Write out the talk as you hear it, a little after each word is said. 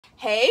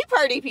Hey,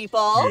 party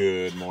people!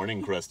 Good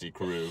morning, crusty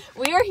crew.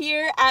 We are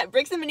here at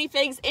Bricks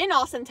Minifigs in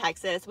Austin,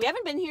 Texas. We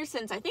haven't been here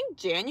since, I think,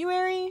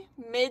 January,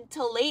 mid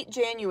to late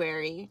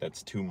January.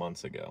 That's 2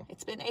 months ago.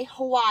 It's been a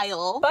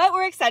while, but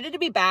we're excited to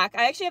be back.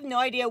 I actually have no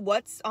idea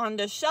what's on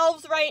the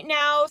shelves right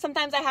now.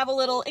 Sometimes I have a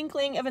little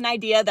inkling of an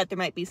idea that there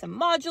might be some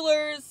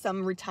modulars,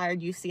 some retired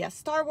UCS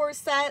Star Wars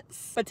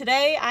sets, but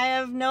today I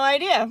have no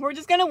idea. We're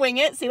just gonna wing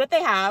it, see what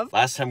they have.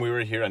 Last time we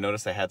were here, I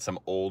noticed they had some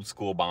old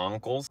school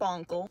bonkles.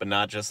 Bonkle. But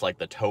not just like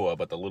the Toa,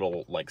 but the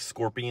little like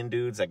scorpion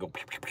dudes that go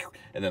pew, pew, pew,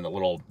 and then the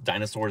little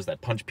dinosaurs that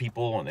punch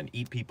people and then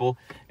eat people.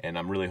 And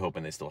I'm really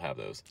hoping they still have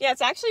those. Yeah,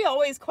 it's actually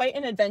always quite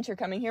an adventure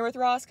coming here with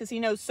Ross because he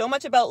knows so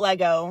much about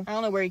Lego. I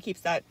don't know where he keeps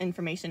that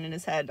information in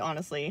his head,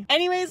 honestly.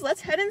 Anyways,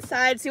 let's head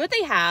inside, see what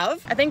they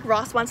have. I think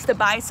Ross wants to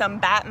buy some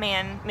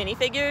Batman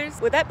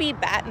minifigures. Would that be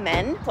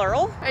Batmen,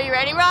 plural? Are you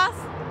ready, Ross?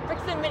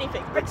 Bricks and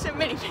minifigs, bricks and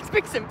minifigs,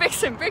 bricks and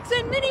bricks and bricks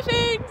and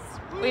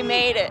minifigs. We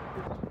made it.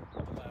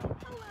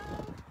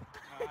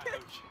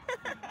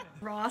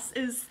 Ross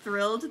is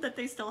thrilled that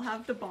they still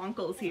have the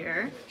bonkles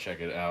here.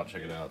 Check it out,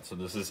 check it out. So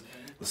this is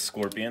the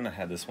scorpion. I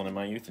had this one in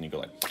my youth, and you go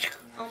like,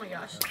 oh my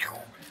gosh.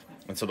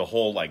 And so the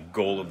whole like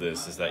goal of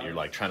this is that you're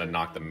like trying to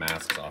knock the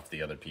masks off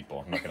the other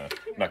people. I'm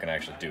not gonna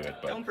actually do it,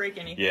 but don't break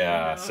anything.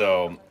 Yeah. No.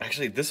 So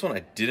actually, this one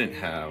I didn't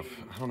have.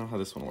 I don't know how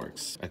this one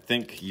works. I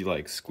think you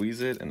like squeeze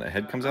it, and the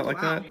head comes out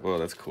like that. Whoa,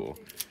 that's cool.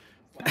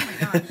 Oh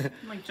my gosh,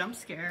 I'm like jump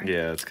scared.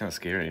 Yeah, it's kind of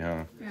scary,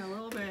 huh? Yeah, a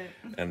little bit.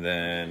 And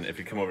then if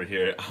you come over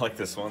here, I like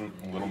this one,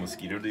 little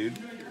mosquito dude.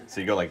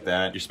 So you go like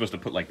that. You're supposed to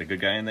put like the good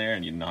guy in there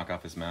and you knock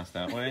off his mask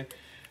that way.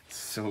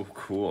 So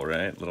cool,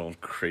 right? Little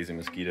crazy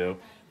mosquito.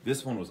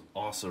 This one was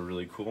also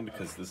really cool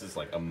because this is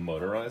like a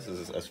motorized. This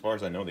is, as far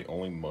as I know, the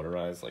only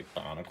motorized like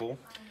bionicle.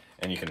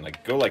 And you can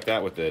like go like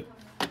that with it,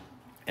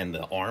 and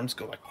the arms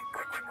go like,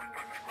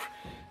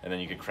 and then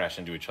you can crash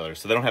into each other.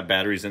 So they don't have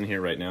batteries in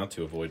here right now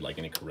to avoid like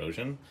any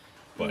corrosion.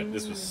 But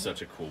this was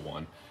such a cool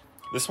one.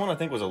 This one I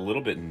think was a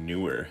little bit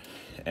newer,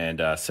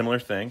 and similar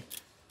thing.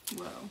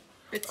 Whoa.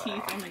 The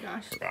teeth, oh my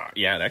gosh.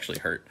 Yeah, it actually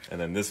hurt.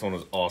 And then this one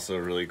was also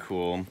really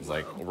cool. It's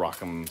like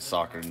Rock'em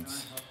Sock'em.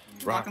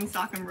 Rock'em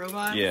Sock'em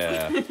Robots?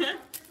 Yeah.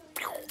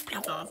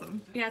 That's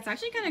awesome. Yeah, it's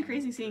actually kind of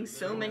crazy seeing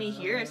so many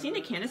here. I've seen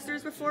the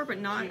canisters before, but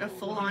not a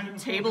full-on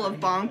table of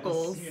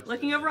bonkles.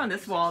 Looking over on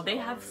this wall, they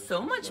have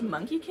so much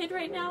Monkey Kid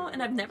right now,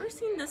 and I've never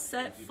seen this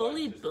set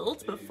fully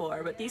built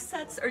before, but these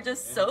sets are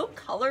just so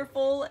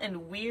colorful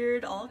and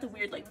weird, all the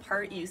weird like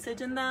part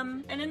usage in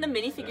them. And in the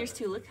minifigures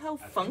too, look how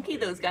funky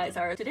those guys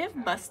are. Do they have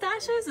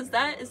mustaches? Is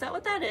that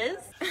what that is?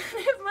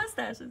 They have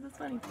mustaches, that's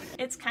funny.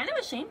 It's kind of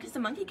a shame because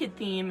the Monkey Kid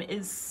theme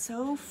is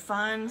so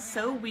fun,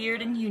 so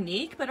weird and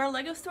unique, but our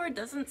Lego store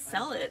doesn't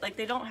sell it. Like,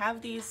 they don't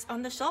have these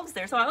on the shelves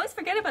there. So I always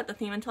forget about the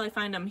theme until I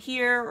find them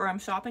here or I'm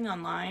shopping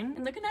online.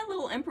 And look at that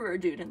little emperor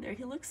dude in there.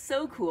 He looks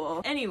so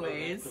cool.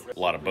 Anyways. A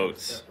lot of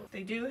boats.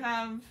 They do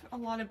have a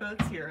lot of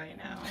boats here right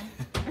now.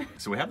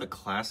 So we have the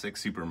classic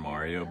Super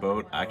Mario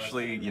boat.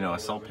 Actually, you know, I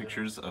saw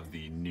pictures of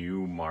the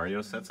new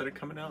Mario sets that are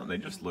coming out, and they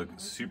just look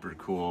super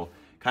cool.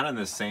 Kind of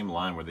in the same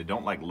line where they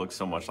don't like look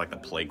so much like the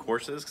play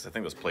courses, because I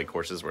think those play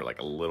courses were like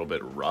a little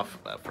bit rough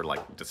for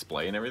like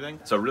display and everything.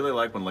 So I really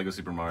like when Lego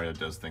Super Mario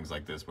does things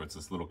like this, where it's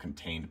this little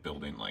contained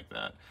building like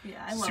that.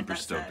 Yeah, I love super that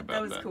stoked set.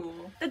 about That was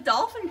cool. The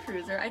Dolphin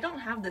Cruiser, I don't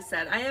have the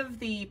set. I have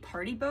the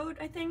party boat,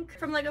 I think,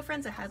 from Lego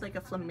Friends. It has like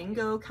a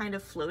flamingo kind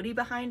of floaty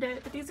behind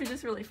it. But these are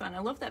just really fun. I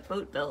love that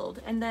boat build.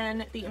 And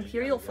then the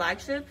Imperial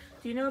Flagship.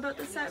 Do you know about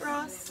this set,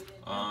 Ross?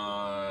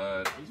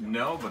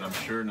 No, but I'm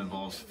sure it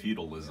involves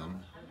feudalism.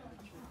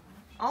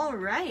 All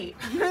right,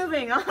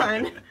 moving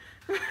on.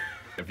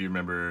 If you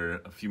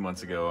remember, a few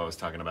months ago, I was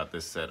talking about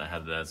this set. I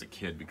had it as a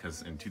kid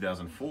because in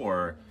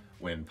 2004,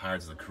 when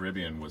Pirates of the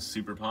Caribbean was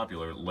super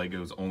popular,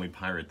 Lego's only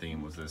pirate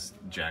theme was this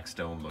Jack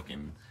Stone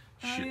looking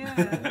ship.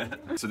 Oh,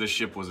 yeah. So this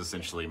ship was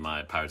essentially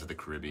my Pirates of the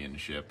Caribbean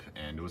ship,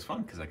 and it was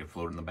fun because I could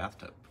float in the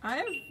bathtub.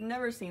 I've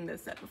never seen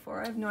this set before.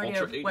 I have no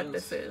idea what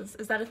this is.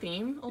 Is that a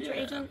theme? Ultra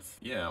Agents?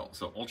 Yeah,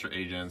 so Ultra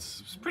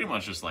Agents is pretty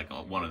much just like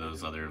one of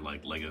those other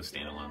like Lego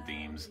standalone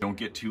themes. Don't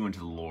get too into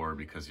the lore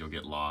because you'll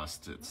get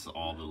lost. It's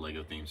all the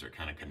Lego themes are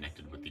kind of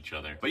connected with each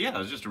other. But yeah, it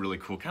was just a really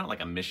cool, kind of like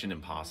a Mission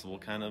Impossible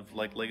kind of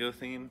like Lego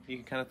theme you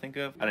can kind of think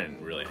of. I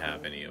didn't really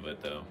have any of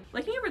it though.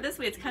 Looking over this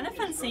way, it's kind of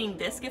fun seeing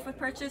this gift with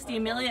purchase, the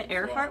Amelia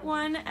Earhart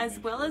one, as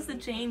well as the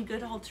Jane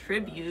Goodall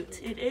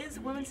tribute. It is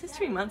Women's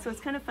History Month, so it's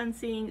kind of fun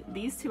seeing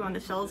these two on the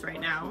shelves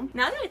right now.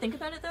 Now that I think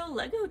about it though,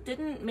 Lego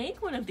didn't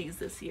make one of these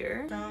this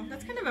year. So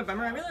that's kind of a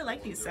bummer. I really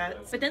like these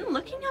sets. But then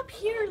looking up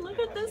here, look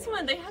at this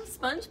one. They have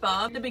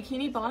SpongeBob, the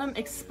Bikini Bottom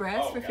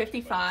Express for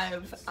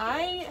 $55.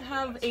 I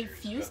have a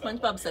few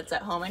SpongeBob sets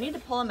at home. I need to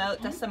pull them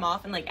out, dust them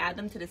off, and like add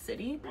them to the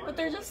city. But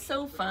they're just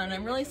so fun.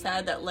 I'm really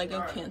sad that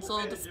Lego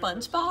canceled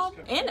SpongeBob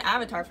and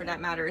Avatar for that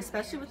matter,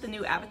 especially with the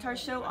new Avatar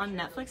show on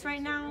Netflix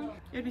right now. now.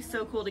 It'd be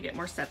so cool to get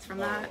more sets from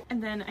that.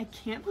 And then I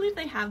can't believe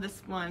they have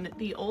this one,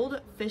 the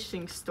old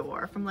fishing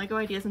store from LEGO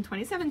Ideas in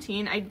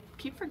 2017. I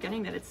keep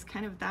forgetting that it's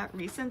kind of that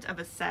recent of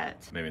a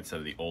set. Maybe instead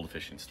of the old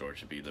fishing store, it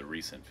should be the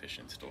recent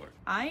fishing store.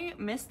 I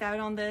missed out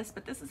on this,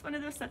 but this is one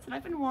of those sets that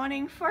I've been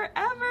wanting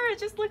forever. It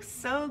just looks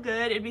so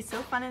good. It'd be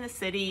so fun in the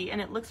city,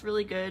 and it looks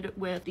really good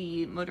with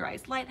the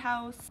motorized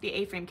lighthouse, the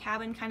A-frame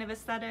cabin kind of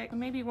aesthetic.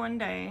 Maybe one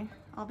day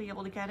I'll be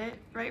able to get it.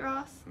 Right,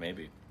 Ross?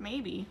 Maybe.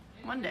 Maybe.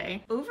 One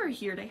day. Over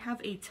here they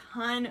have a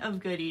ton of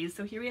goodies.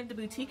 So here we have the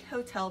Boutique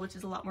Hotel, which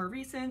is a lot more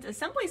recent.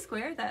 Assembly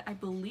Square that I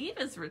believe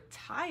is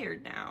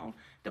retired now.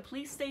 The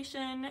police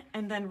station,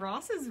 and then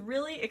Ross is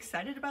really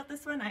excited about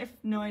this one. I have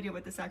no idea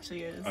what this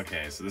actually is.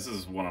 Okay, so this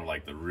is one of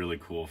like the really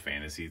cool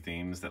fantasy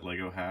themes that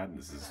LEGO had.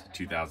 This is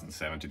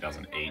 2007,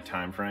 2008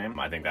 time frame.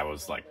 I think that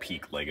was like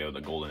peak LEGO,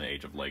 the golden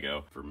age of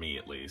LEGO, for me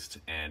at least.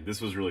 And this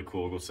was really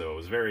cool. So it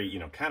was very, you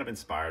know, kind of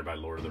inspired by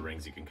Lord of the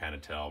Rings. You can kind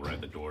of tell, right?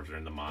 The dwarves are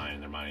in the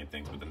mine, they're mining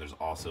things, but then there's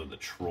also the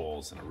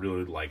trolls, and I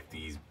really like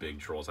these big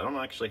trolls. I don't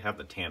actually have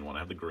the tan one, I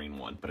have the green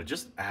one, but I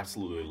just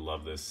absolutely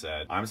love this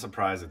set. I'm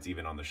surprised it's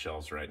even on the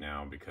shelves right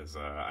now, because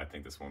I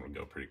think this one would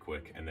go pretty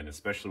quick. And then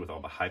especially with all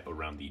the hype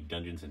around the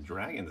Dungeons and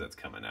Dragons that's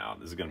coming out,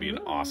 this is going to be an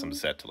awesome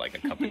set to like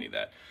accompany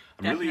that.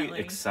 I'm really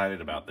excited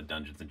about the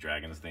Dungeons and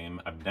Dragons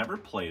theme. I've never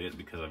played it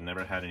because I've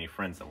never had any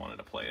friends that wanted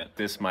to play it.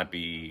 This might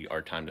be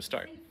our time to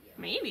start.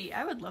 Maybe.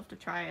 I would love to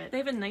try it. They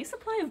have a nice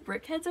supply of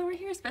brick heads over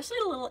here, especially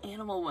the little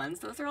animal ones.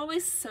 Those are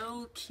always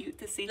so cute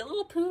to see. The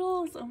little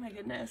poodles. Oh my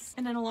goodness.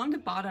 And then along the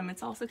bottom,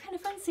 it's also kind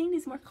of fun seeing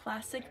these more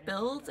classic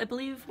builds. I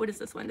believe, what is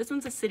this one? This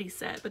one's a city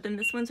set, but then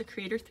this one's a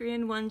Creator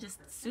 3-in-1, just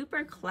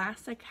super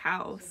classic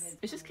house.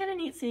 It's just kind of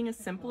neat seeing a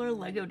simpler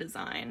LEGO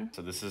design.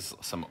 So this is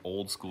some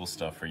old school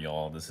stuff for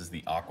y'all. This is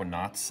the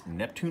Aquanauts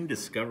Neptune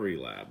Discovery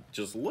Lab.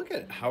 Just look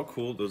at how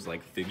cool those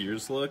like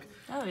figures look.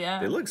 Oh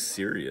yeah. They look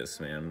serious,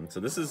 man. So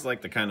this is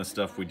like the kind of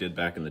stuff we did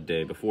back in the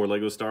day. Before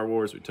LEGO Star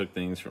Wars, we took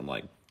things from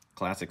like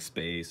classic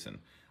space and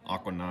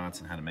Aquanauts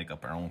and had to make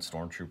up our own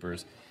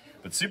stormtroopers.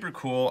 But super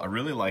cool. I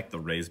really like the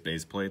raised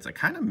base plates. I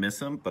kind of miss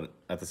them, but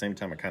at the same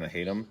time I kind of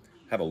hate them.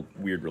 Have a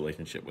weird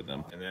relationship with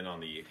them. And then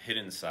on the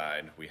hidden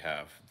side, we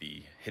have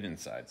the hidden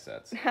side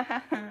sets.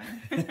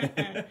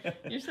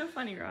 You're so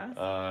funny,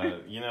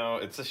 Ross. You know,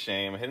 it's a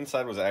shame. Hidden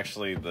side was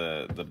actually,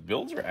 the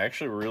builds were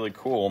actually really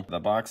cool. The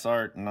box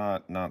art,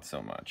 not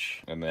so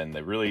much. And then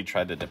they really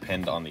tried to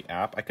depend on the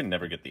app. I could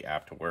never get the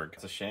app to work.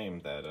 It's a shame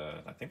that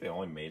I think they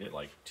only made it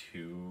like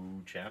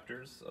 2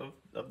 chapters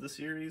of the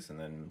series, and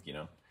then, you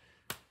know,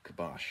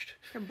 kiboshed.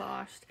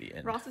 The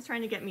end. Ross was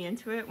trying to get me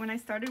into it when I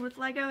started with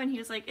LEGO, and he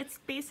was like, it's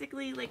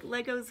basically like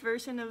LEGO's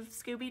version of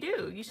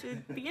Scooby-Doo. You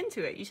should be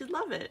into it. You should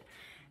love it.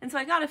 And so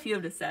I got a few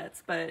of the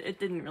sets, but it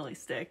didn't really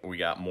stick. We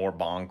got more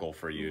Bonkle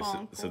for you.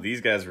 So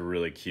these guys are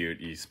really cute.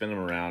 You spin them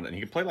around, and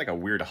you can play like a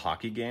weird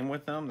hockey game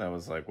with them. That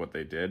was like what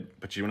they did.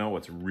 But you know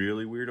what's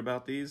really weird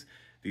about these?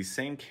 These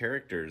same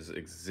characters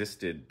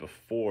existed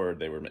before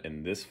they were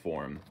in this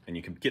form, and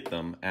you can get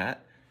them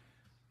at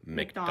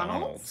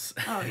McDonald's.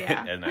 Oh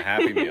yeah. And a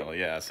Happy Meal,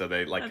 yeah. So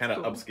they like kind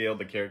of cool. upscaled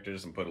the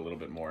characters and put a little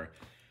bit more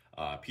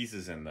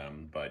pieces in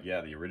them. But yeah,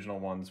 the original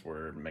ones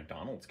were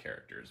McDonald's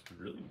characters.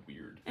 Really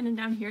weird. And then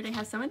down here they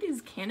have some of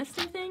these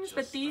canister things,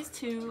 but these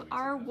two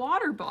are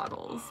water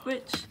bottles,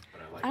 which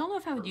I don't know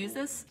if I would use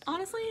this,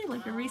 honestly,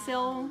 like a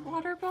resale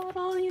water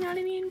bottle, you know what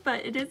I mean?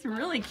 But it is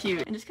really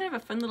cute and just kind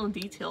of a fun little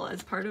detail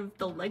as part of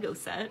the LEGO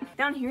set.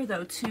 Down here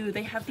though too,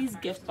 they have these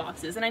gift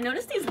boxes, and I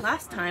noticed these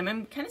last time.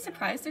 I'm kind of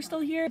surprised they're still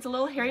here. It's a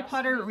little Harry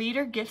Potter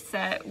reader gift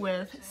set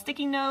with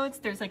sticky notes.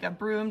 There's like a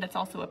broom that's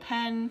also a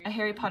pen, a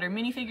Harry Potter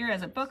minifigure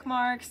as a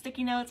bookmark,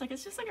 sticky notes. Like,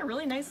 it's just like a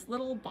really nice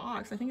little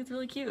box. I think it's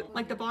really cute.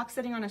 Like, the box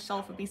sitting on a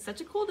shelf would be such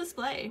a cool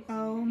display.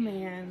 Oh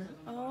man,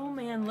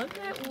 look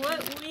at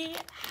what we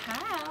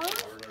have.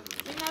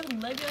 We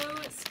have LEGO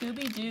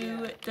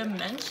Scooby-Doo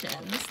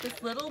Dimensions.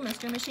 This little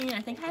mystery machine,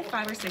 I think I have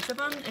 5 or 6 of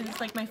them. It is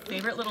like my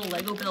favorite little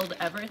LEGO build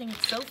ever. I think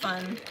it's so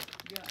fun.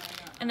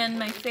 And then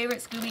my favorite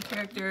Scooby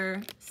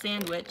character,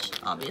 Sandwich,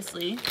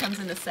 obviously, comes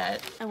in the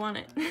set. I want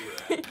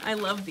it. I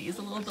love these.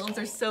 The little builds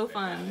are so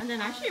fun. And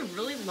then actually a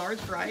really large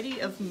variety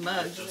of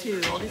mugs,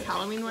 too. All these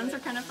Halloween ones are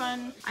kind of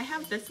fun. I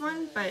have this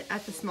one, but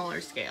at the smaller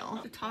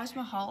scale. The Taj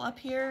Mahal up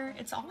here,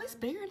 it's always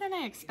bigger than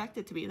I expect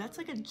it to be. That's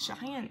like a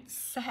giant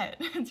set.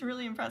 It's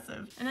really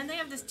impressive. And then they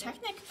have this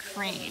Technic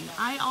crane.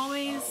 I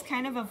always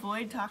kind of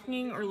avoid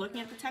talking or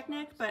looking at the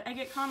Technic, but I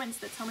get comments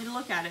that tell me to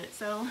look at it,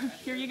 so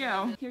here you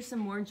go. Here's some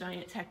more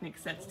giant Technic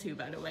sets too,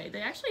 by the way.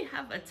 They actually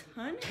have a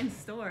ton in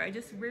store. I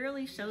just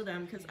rarely show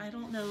them because I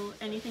don't know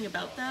anything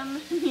about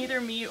them.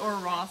 Neither me or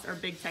Ross are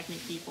big Technic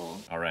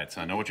people. All right,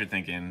 so I know what you're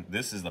thinking.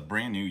 This is the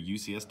brand new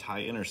UCS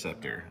TIE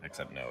Interceptor,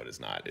 except no, it is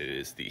not. It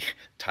is the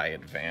TIE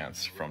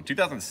Advance from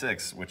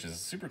 2006, which is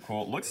super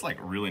cool. It looks like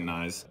really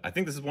nice. I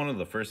think this is one of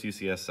the first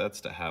UCS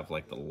sets to have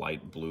like the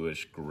light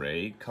bluish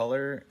gray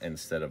color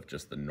instead of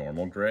just the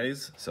normal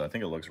grays. So I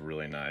think it looks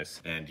really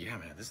nice. And yeah,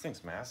 man, this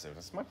thing's massive.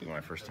 This might be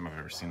my first time I've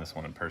ever seen this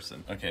one in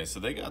person. Okay, so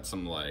they got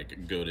some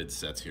like goated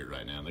sets here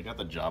right now. They got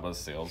the Jabba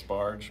Sails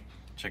Barge.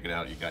 Check it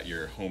out. You got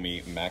your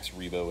homie Max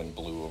Rebo in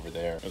blue over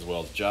there, as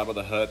well as Jabba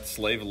the Hutt,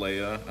 Slave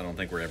Leia. I don't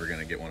think we're ever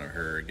gonna get one of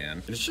her again.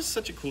 And it's just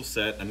such a cool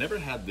set. I never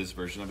had this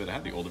version of it. I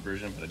had the older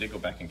version, but I did go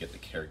back and get the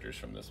characters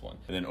from this one.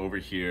 And then over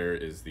here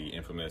is the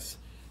infamous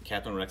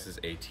Captain Rex's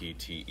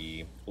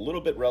ATTE. A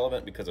little bit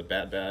relevant because of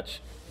Bad Batch.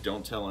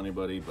 Don't tell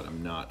anybody, but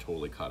I'm not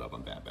totally caught up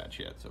on Bad Batch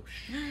yet, so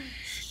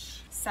shh.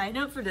 Side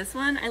note for this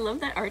one, I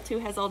love that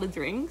R2 has all the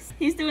drinks.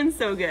 He's doing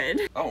so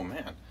good. Oh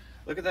man,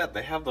 look at that.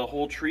 They have the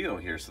whole trio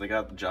here. So they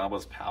got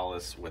Jabba's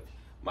palace with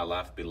My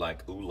Laugh Be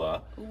Like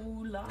Oola.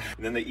 Oola.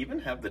 And then they even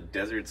have the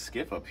desert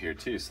skiff up here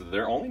too. So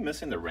they're only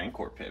missing the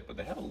Rancor pit, but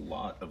they have a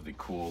lot of the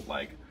cool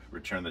like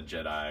Return of the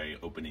Jedi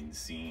opening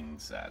scene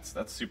sets.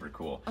 That's super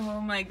cool.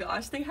 Oh my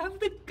gosh, they have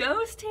the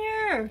ghost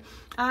here.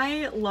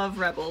 I love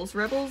Rebels.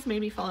 Rebels made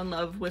me fall in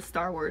love with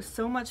Star Wars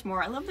so much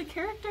more. I love the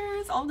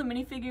characters. All the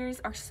minifigures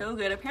are so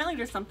good. Apparently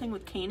there's something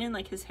with Kanan,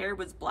 like his hair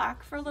was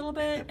black for a little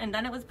bit and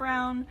then it was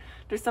brown.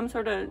 There's some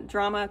sort of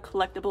drama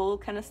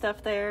collectible kind of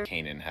stuff there.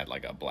 Kanan had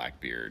like a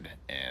black beard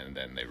and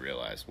then they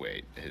realized,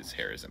 wait, his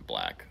hair isn't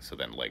black. So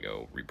then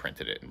Lego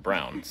reprinted it in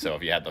brown. So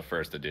if you had the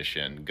first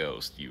edition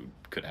Ghost, you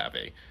could have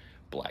a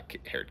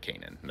black-haired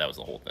Kanan. That was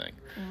the whole thing.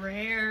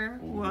 Rare.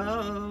 Ooh.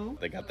 Whoa.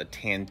 They got the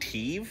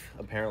Tantive.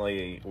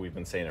 Apparently, we've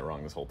been saying it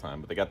wrong this whole time,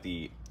 but they got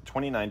the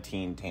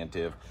 2019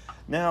 Tantive.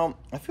 Now,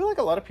 I feel like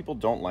a lot of people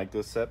don't like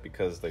this set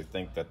because they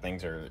think that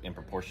things are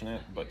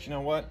improportionate, but you know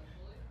what?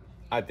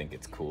 I think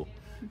it's cool.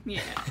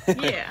 Yeah,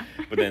 yeah.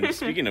 But then,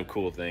 speaking of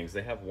cool things,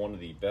 they have one of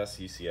the best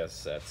UCS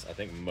sets. I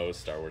think most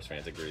Star Wars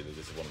fans agree that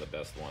this is one of the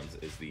best ones,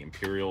 is the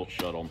Imperial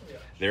Shuttle.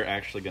 They're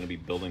actually going to be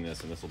building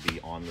this, and this will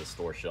be on the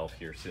store shelf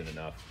here soon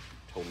enough.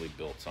 Totally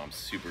built, so I'm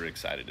super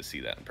excited to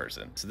see that in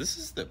person. So this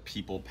is the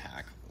People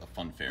Pack, a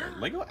fun fair.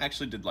 Lego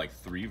actually did like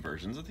 3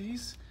 versions of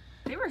these.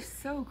 They were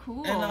so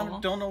cool. And I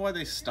don't know why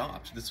they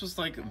stopped. This was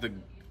like the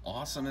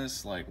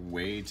awesomest like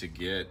way to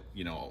get,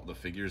 you know, the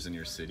figures in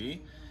your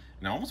city.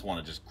 And I almost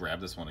want to just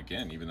grab this one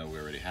again, even though we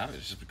already have it.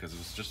 It's just because it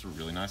was just a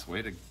really nice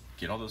way to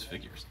get all those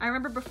figures. I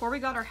remember before we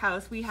got our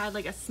house, we had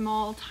like a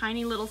small,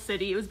 tiny little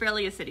city. It was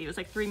barely a city. It was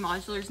like 3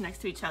 modulars next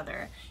to each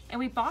other. And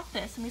we bought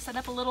this and we set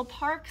up a little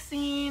park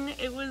scene.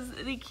 It was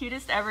the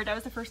cutest ever. That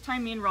was the first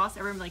time me and Ross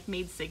ever like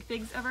made sig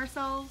figs of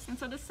ourselves. And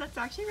so this set's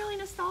actually really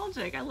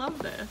nostalgic. I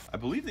love this. I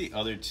believe the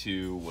other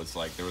 2 was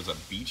like, there was a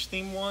beach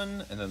theme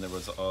one, and then there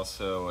was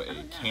also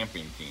a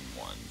camping theme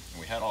one. And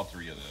we had all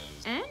 3 of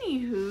those.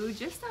 Anywho,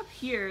 just up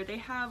here, they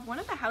have one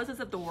of the houses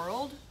of the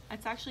world.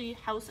 It's actually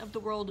House of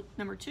the World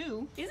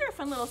 #2. These are a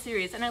fun little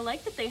series, and I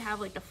like that they have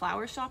like the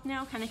flower shop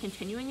now, kind of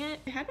continuing it.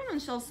 I had one on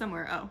shelves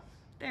somewhere. Oh,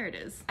 there it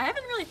is. I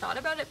haven't really thought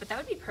about it, but that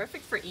would be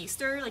perfect for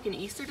Easter, like an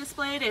Easter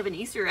display. They have an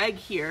Easter egg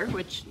here,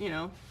 which, you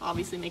know,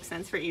 obviously makes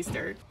sense for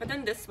Easter. But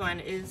then this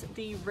one is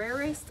the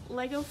rarest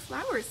Lego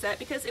flower set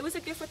because it was a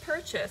gift with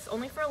purchase,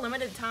 only for a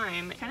limited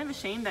time. Kind of a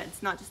shame that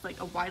it's not just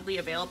like a widely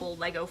available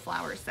Lego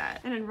flower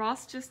set. And then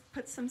Ross just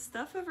put some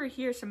stuff over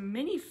here, some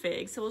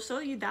minifigs, so we'll show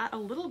you that a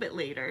little bit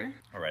later.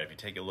 All right, if you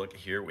take a look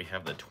here, we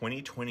have the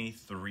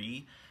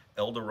 2023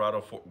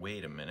 Eldorado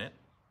wait a minute.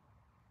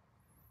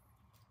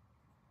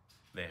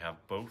 They have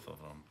both of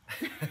them.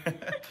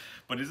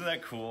 But isn't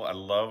that cool? I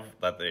love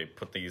that they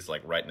put these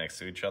like right next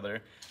to each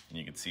other, and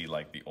you can see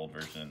like the old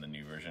version and the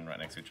new version right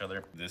next to each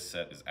other. This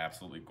set is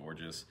absolutely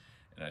gorgeous,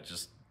 and it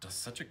just does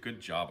such a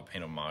good job of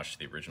paying homage to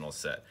the original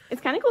set.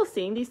 It's kind of cool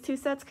seeing these 2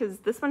 sets because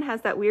this one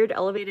has that weird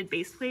elevated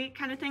base plate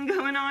kind of thing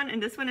going on,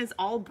 and this one is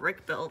all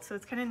brick built, so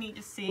it's kind of neat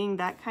just seeing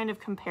that kind of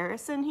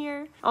comparison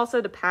here. Also,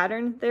 the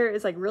pattern there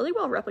is like really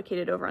well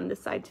replicated over on this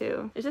side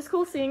too. It's just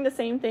cool seeing the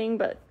same thing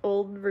but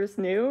old versus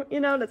new, you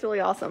know. That's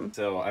really awesome.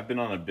 So I've been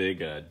on a big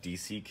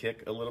DC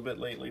kick a little bit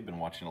lately. Been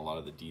watching a lot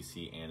of the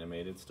DC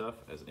animated stuff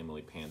as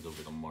Emily pans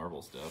over the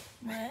Marvel stuff.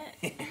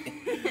 What?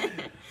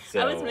 So,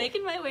 I was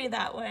making my way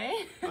that way.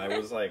 I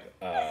was like,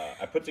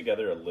 I put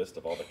together a list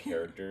of all the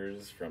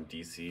characters from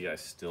DC I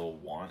still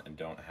want and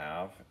don't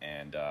have,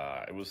 and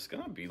it was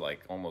gonna be like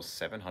almost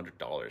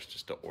 $700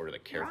 just to order the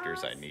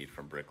characters I need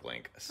from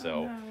Bricklink.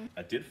 So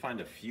I did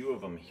find a few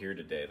of them here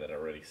today that I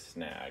already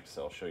snagged,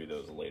 so I'll show you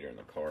those later in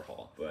the car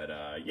haul. But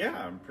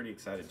yeah, I'm pretty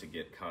excited to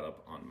get caught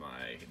up on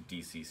my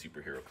DC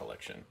superhero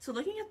collection. So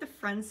looking at the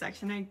front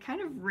section, I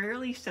kind of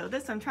rarely show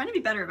this, so I'm trying to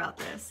be better about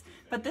this.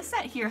 But this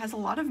set here has a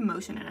lot of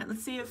motion in it.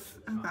 Let's see if,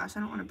 oh gosh,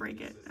 I don't want to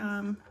break it.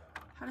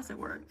 How does it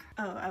work?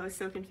 Oh, I was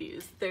so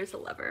confused. There's a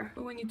lever.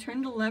 But when you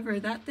turn the lever,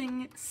 that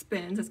thing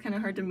spins. It's kind of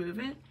hard to move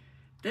it.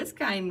 This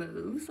guy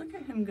moves. Look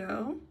at him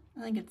go.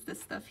 I think it's this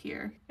stuff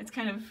here. It's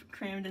kind of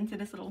crammed into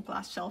this little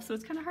glass shelf, so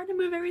it's kind of hard to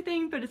move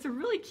everything, but it's a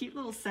really cute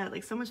little set,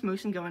 like so much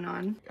motion going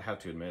on. I have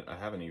to admit, I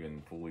haven't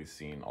even fully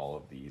seen all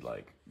of the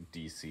like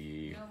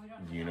DC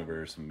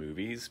universe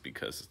movies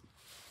because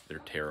they're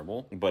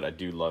terrible, but I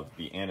do love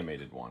the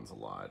animated ones a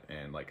lot,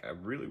 and like I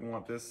really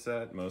want this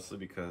set mostly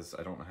because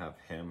I don't have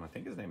him. I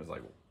think his name is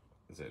like,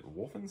 is it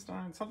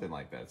Wolfenstein? Something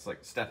like that. It's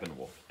like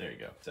Steppenwolf. There you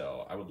go.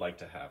 So I would like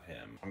to have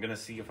him. I'm gonna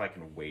see if I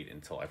can wait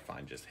until I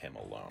find just him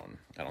alone.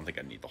 I don't think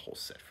I need the whole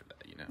set for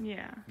that, you know?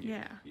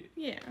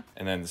 Yeah.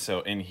 And then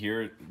so in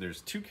here,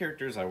 there's 2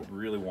 characters I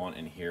really want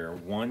in here.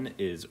 One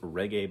is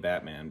Reggae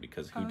Batman,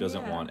 because who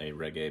doesn't want a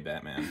Reggae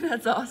Batman?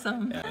 That's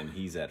awesome. And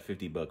he's at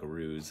 50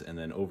 buckaroos. And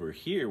then over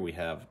here we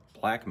have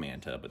Black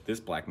Manta, but this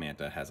Black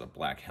Manta has a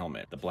black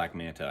helmet. The Black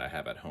Manta I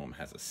have at home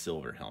has a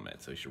silver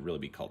helmet, so he should really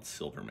be called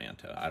Silver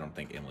Manta. I don't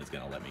think Emily's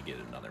gonna let me get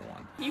another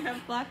one. You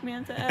have Black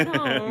Manta at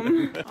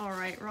home. All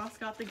right, Ross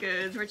got the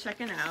goods. We're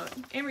checking out.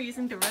 And we're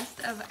using the rest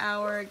of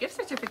our gift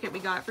certificate we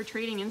got for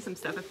trading in some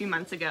stuff a few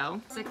months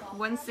ago. It's like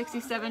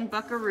 167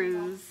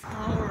 buckaroos.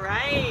 All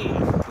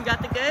right, we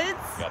got the goods?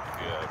 Got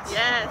the goods.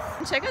 Yes.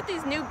 And check out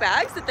these new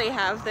bags that they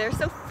have. They're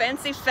so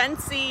fancy.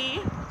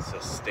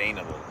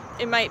 Sustainable.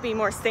 It might be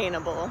more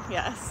stainable,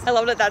 yes. I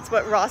love that that's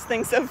what Ross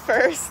thinks of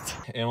first.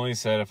 Emily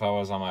said if I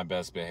was on my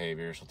best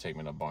behavior, she'll take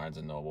me to Barnes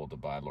 & Noble to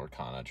buy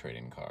Lorcana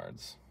trading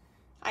cards.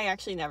 I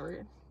actually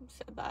never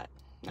said that.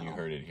 No. You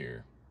heard it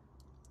here.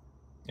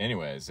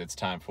 Anyways, it's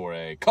time for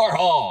a car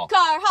haul!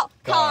 Car haul!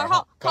 Car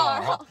haul!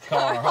 Car haul!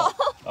 Car haul!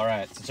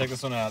 Alright, so check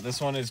this one out.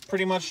 This one is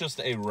pretty much just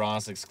a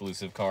Ross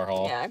exclusive car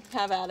haul. Yeah,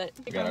 have at it.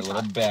 We got our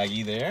little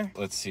baggie there.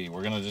 Let's see,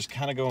 we're gonna just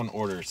kind of go in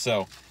order.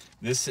 So,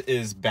 this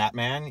is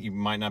Batman. You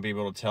might not be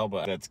able to tell,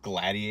 but that's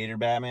Gladiator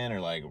Batman,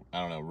 or like, I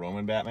don't know,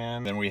 Roman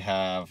Batman. Then we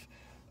have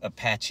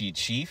Apache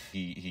Chief.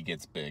 He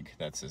gets big.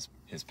 That's his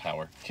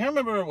power. Can't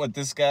remember what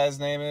this guy's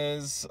name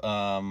is.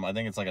 I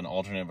think it's like an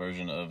alternate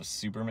version of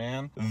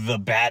Superman. The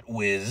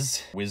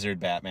Bat-Wiz, Wizard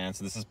Batman.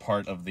 So this is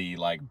part of the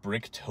like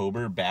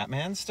Bricktober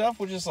Batman stuff,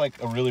 which is like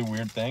a really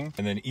weird thing.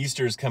 And then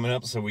Easter's coming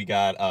up, so we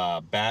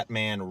got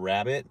Batman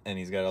Rabbit, and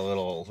he's got a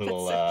little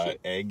so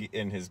egg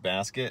in his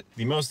basket.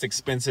 The most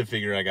expensive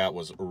figure I got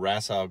was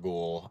Ra's al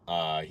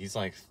Ghul. He's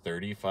like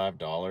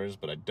 $35,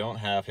 but I don't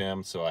have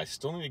him, so I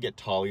still need to get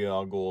Talia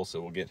al Ghul, so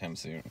we'll get him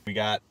soon. We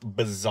got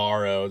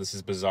Bizarro. This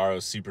is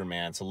Bizarro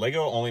Superman. So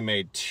Lego only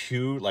made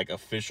 2 like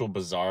official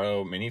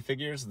Bizarro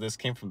minifigures. This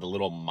came from the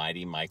little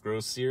Mighty Micro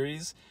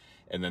series,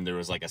 and then there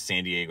was like a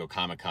San Diego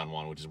Comic-Con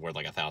one, which is worth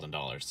like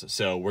 $1,000.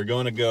 So we're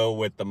going to go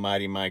with the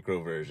Mighty Micro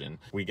version.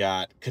 We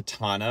got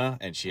Katana,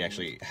 and she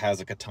actually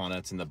has a katana.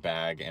 It's in the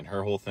bag, and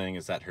her whole thing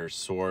is that her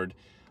sword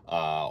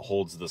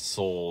holds the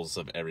souls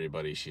of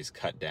everybody she's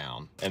cut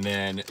down. And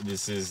then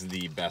this is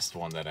the best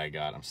one that I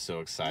got. I'm so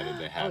excited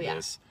to have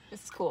this.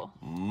 This is cool.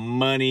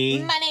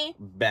 Money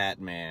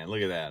Batman.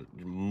 Look at that.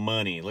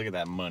 Money. Look at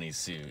that money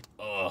suit.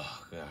 Oh,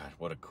 God.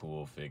 What a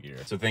cool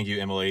figure. So thank you,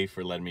 Emily,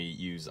 for letting me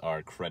use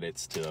our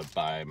credits to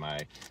buy my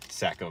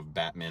sack of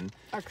Batman.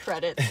 Our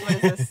credits? What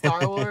is this,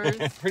 Star Wars?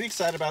 Pretty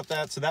excited about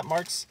that. So that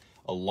marks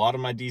a lot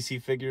of my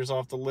DC figures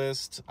off the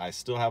list. I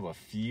still have a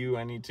few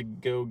I need to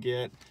go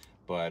get.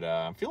 But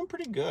I'm feeling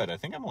pretty good. I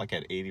think I'm like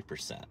at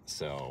 80%,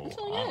 so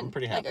I'm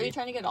pretty happy. Like, are you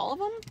trying to get all of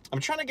them? I'm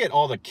trying to get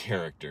all the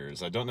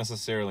characters. I don't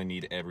necessarily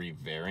need every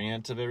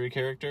variant of every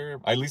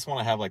character. I at least want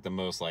to have like the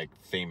most like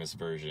famous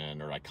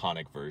version or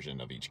iconic version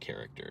of each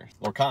character.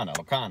 Lorcana.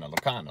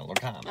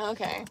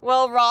 Okay.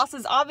 Well, Ross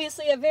is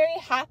obviously a very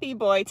happy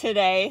boy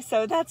today,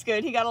 so that's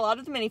good. He got a lot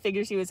of the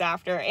minifigures he was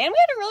after, and we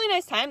had a really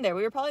nice time there.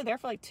 We were probably there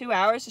for like 2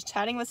 hours just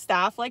chatting with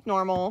staff like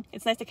normal.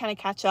 It's nice to kind of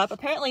catch up.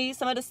 Apparently,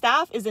 some of the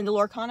staff is into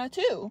Lorcana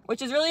too,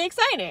 which is really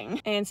exciting.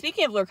 And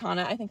speaking of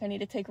Lorcana, I think I need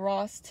to take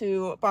Ross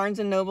to Barnes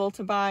 & Noble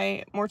to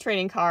buy more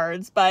trading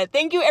cards. But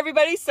thank you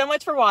everybody so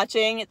much for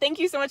watching. Thank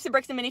you so much to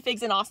Bricks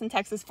Minifigs in Austin,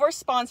 Texas for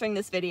sponsoring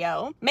this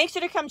video. Make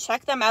sure to come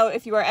check them out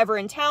if you are ever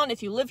in town,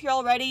 if you live here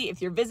already,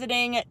 if you're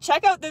visiting.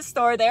 Check out this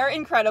store. They're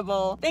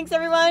incredible. Thanks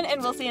everyone,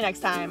 and we'll see you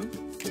next time.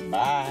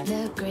 Bye.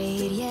 The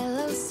great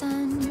yellow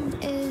sun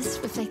is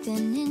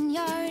reflecting in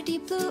your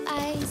deep blue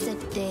eyes. The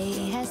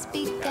day has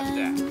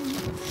begun.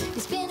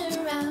 It's been a